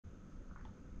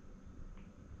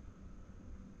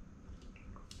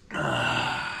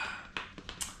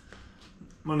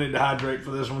I'm gonna need to hydrate for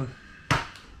this one.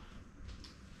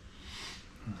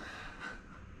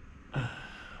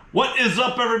 What is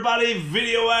up, everybody?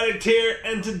 Video Addict here,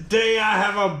 and today I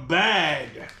have a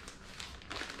bag.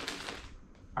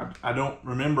 I don't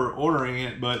remember ordering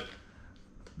it, but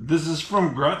this is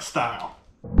from Grunt Style.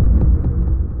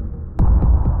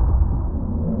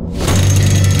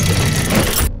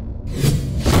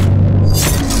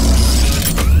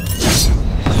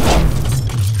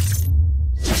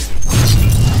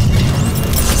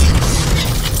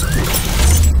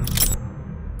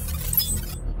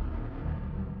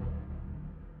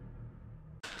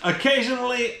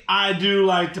 Occasionally, I do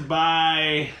like to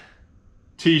buy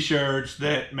t-shirts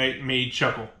that make me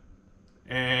chuckle.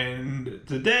 And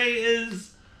today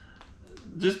is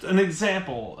just an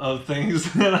example of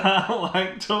things that I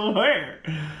like to wear.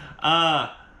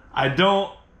 I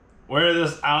don't wear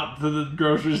this out to the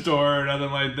grocery store or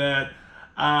nothing like that.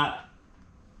 I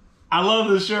love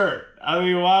this shirt. I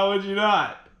mean, why would you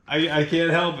not? I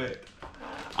can't help it.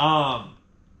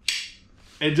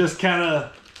 It just kind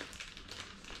of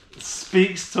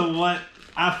speaks to what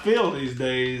I feel these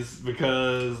days,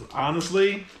 because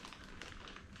honestly,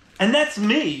 and that's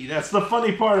me. That's the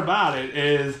funny part about it,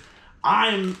 is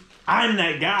I'm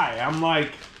that guy. I'm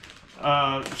like,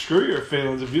 screw your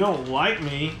feelings. If you don't like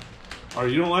me, or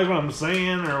you don't like what I'm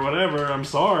saying or whatever, I'm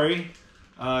sorry.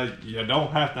 You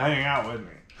don't have to hang out with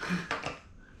me.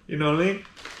 You know what I mean?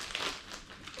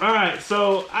 All right,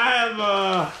 so I have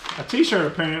a t-shirt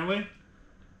apparently.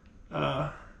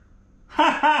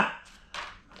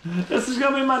 This is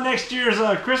gonna be my next year's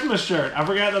Christmas shirt. I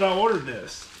forgot that I ordered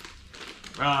this.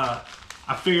 I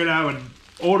figured I would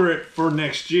order it for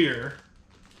next year,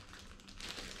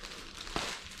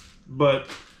 but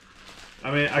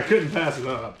I mean, I couldn't pass it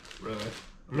up, really.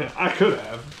 I mean, I could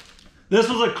have. This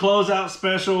was a closeout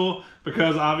special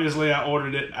because obviously I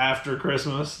ordered it after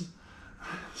Christmas,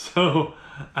 so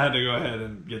I had to go ahead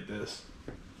and get this.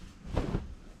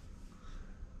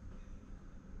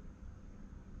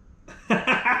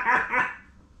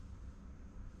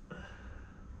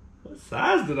 What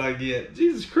size did I get?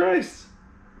 Jesus Christ.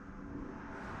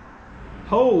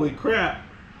 Holy crap.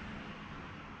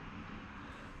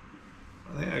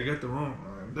 I think I got the wrong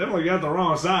one. Definitely got the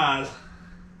wrong size.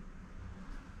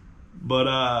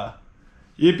 But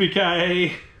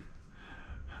Yippie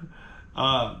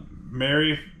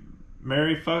Merry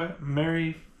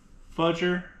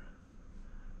Fudger.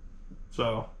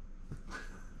 So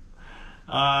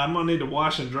I'm gonna need to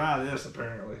wash and dry this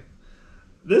apparently.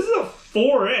 This is a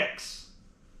 4X.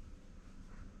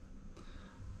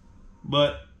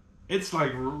 But it's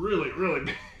like really, really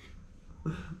big.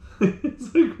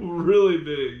 It's like really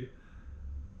big.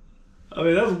 I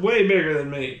mean, that's way bigger than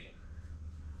me.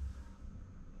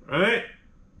 Right?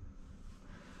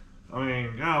 I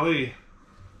mean, golly.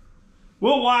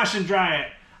 We'll wash and dry it.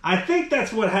 I think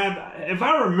that's what happened. If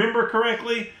I remember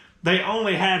correctly, they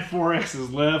only had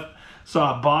 4Xs left. So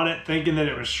I bought it thinking that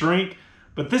it would shrink.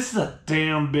 But this is a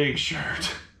damn big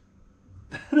shirt.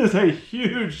 That is a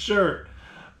huge shirt.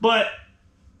 But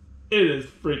it is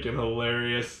freaking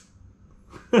hilarious.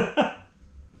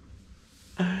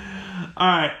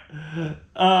 Alright.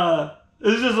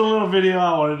 This is just a little video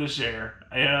I wanted to share.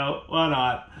 You know, why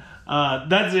not?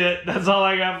 That's it. That's all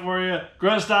I got for you.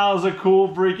 Grunt Style is a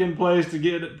cool freaking place to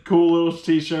get cool little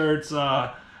t-shirts.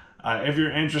 If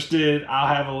you're interested,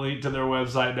 I'll have a link to their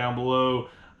website down below.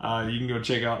 You can go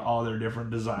check out all their different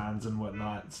designs and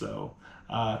whatnot. So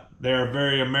they're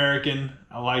very American.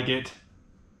 I like it,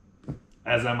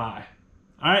 as am I.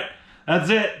 All right, that's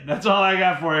it. That's all I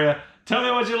got for you. Tell me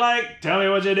what you like. Tell me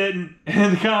what you didn't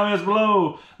in the comments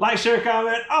below. Like, share,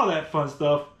 comment, all that fun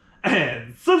stuff.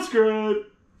 And subscribe.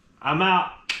 I'm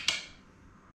out.